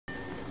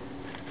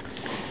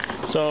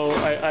So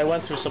I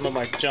went through some of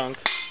my junk,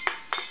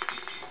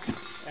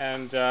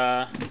 and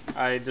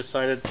I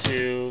decided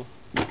to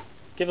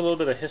give a little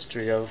bit of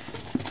history of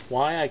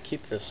why I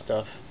keep this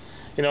stuff.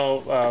 You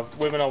know,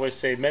 women always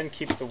say men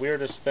keep the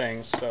weirdest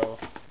things, so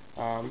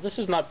this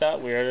is not that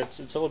weird. It's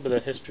a little bit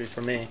of history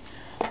for me.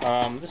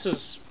 This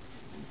is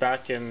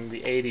back in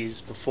the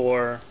 80s,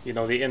 before, you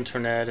know, the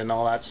internet and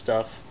all that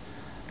stuff.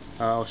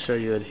 I'll show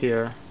you it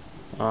here.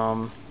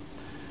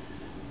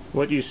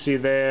 What you see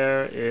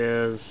there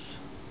is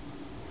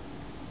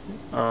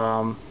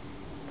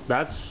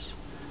that's,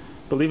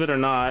 believe it or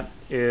not,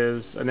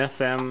 is an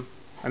FM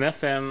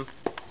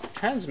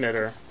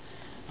transmitter.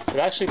 It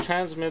actually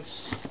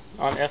transmits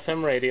on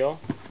FM radio,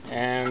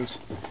 and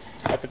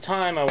at the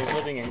time I was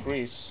living in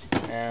Greece,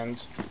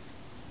 and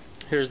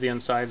here's the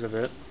insides of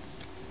it.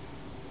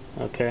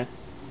 Okay,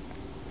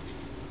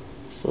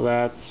 so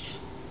that's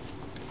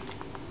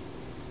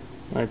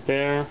right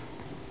there.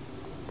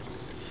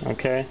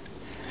 Okay,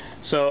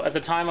 so at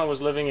the time I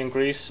was living in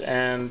Greece,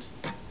 and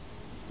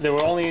there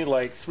were only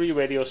like 3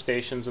 radio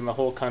stations in the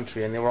whole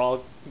country, and they were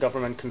all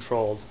government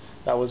controlled.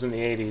 That was in the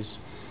 80s,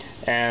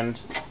 and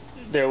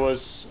there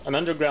was an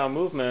underground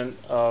movement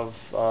of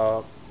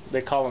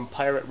they call them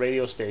pirate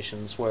radio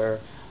stations,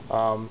 where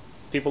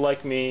people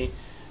like me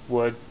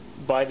would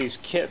buy these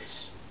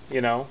kits,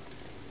 you know,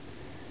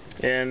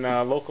 in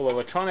local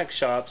electronic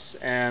shops,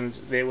 and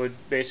they would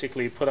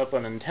basically put up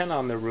an antenna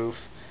on the roof,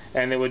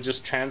 and they would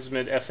just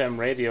transmit FM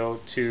radio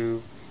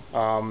to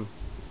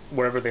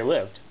wherever they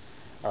lived.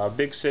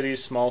 Big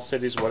cities, small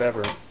cities,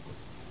 whatever.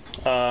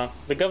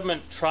 The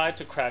government tried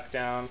to crack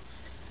down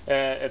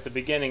at the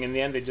beginning. In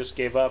the end, they just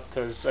gave up,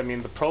 because, I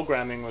mean, the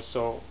programming was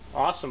so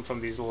awesome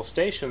from these little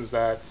stations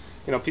that,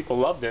 you know, people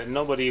loved it, and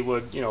nobody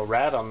would, you know,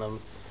 rat on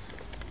them.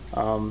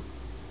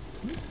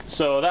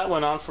 So that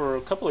went on for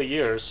a couple of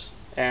years,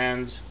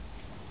 and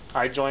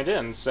I joined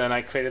in, and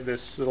I created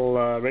this little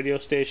radio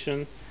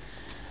station,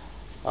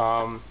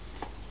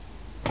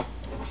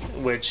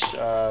 which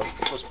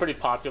was pretty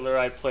popular.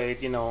 I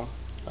played, you know,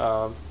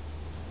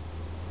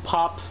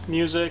 pop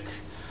music.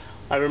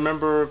 I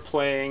remember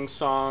playing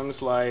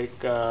songs like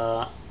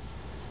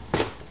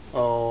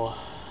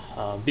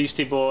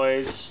Beastie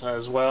Boys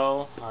as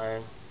well.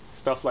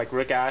 Stuff like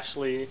Rick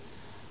Astley,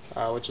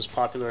 which was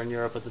popular in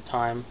Europe at the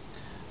time.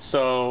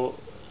 So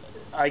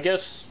I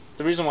guess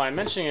the reason why I'm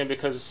mentioning it,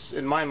 because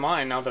in my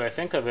mind, now that I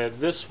think of it,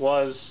 this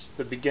was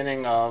the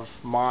beginning of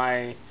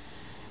my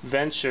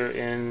venture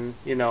in,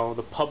 you know,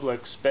 the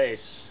public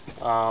space.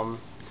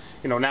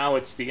 You know, now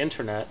it's the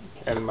internet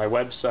and my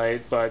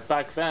website, but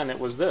back then it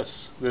was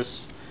this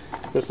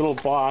little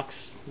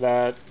box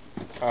that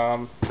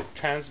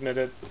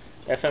transmitted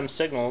FM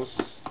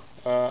signals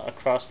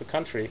across the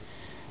country.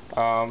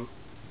 And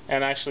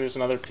actually, there's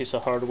another piece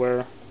of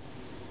hardware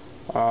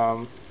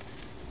right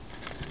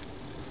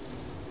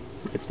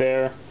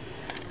there,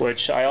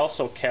 which I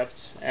also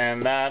kept,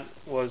 and that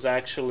was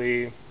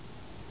actually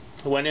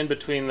went in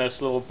between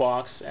this little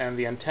box and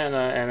the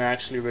antenna, and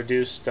actually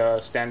reduced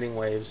standing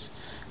waves.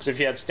 Because if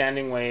you had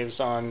standing waves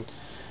on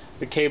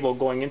the cable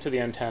going into the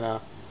antenna,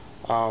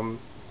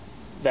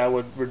 that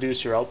would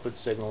reduce your output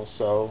signals.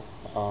 So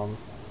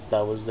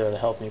that was there to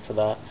help me for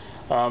that.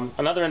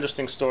 Another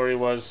interesting story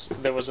was,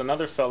 there was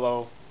another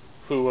fellow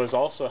who was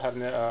also had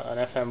an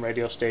FM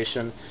radio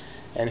station,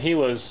 and he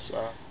was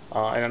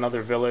in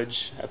another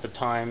village at the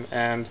time.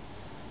 And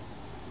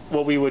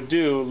what we would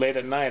do late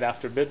at night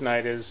after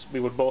midnight is we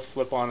would both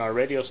flip on our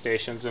radio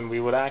stations, and we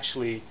would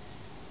actually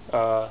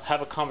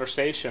have a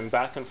conversation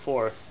back and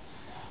forth,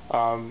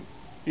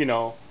 you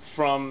know,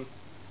 from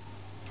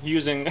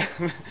using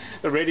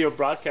the radio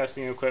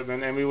broadcasting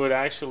equipment, and we would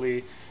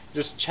actually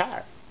just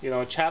chat, you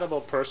know, chat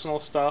about personal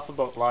stuff,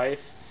 about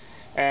life.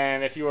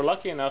 And if you were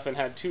lucky enough and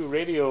had two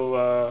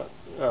radios,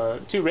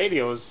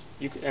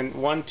 and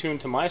one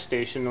tuned to my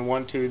station and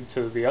one tuned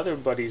to the other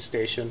buddy's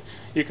station,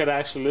 you could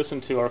actually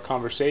listen to our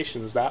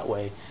conversations that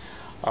way.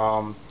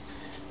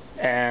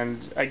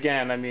 And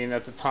again, I mean,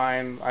 at the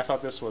time I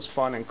thought this was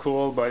fun and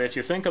cool, but if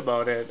you think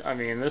about it, I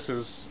mean, this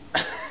is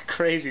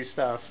crazy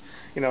stuff,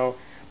 you know,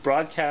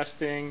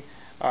 broadcasting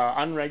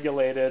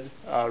unregulated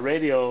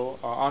radio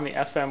on the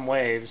FM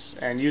waves,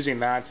 and using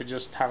that to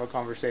just have a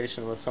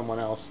conversation with someone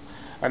else.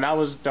 And that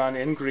was done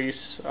in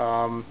Greece,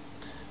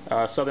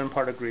 southern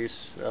part of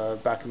Greece,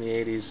 back in the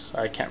 80s.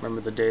 I can't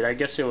remember the date. I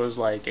guess it was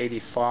like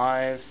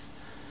 85,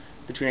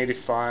 between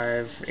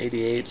 85,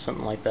 88,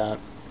 something like that.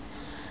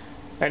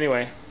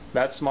 Anyway,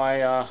 that's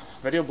my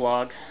video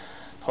blog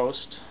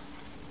post.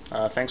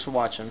 Thanks for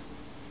watching.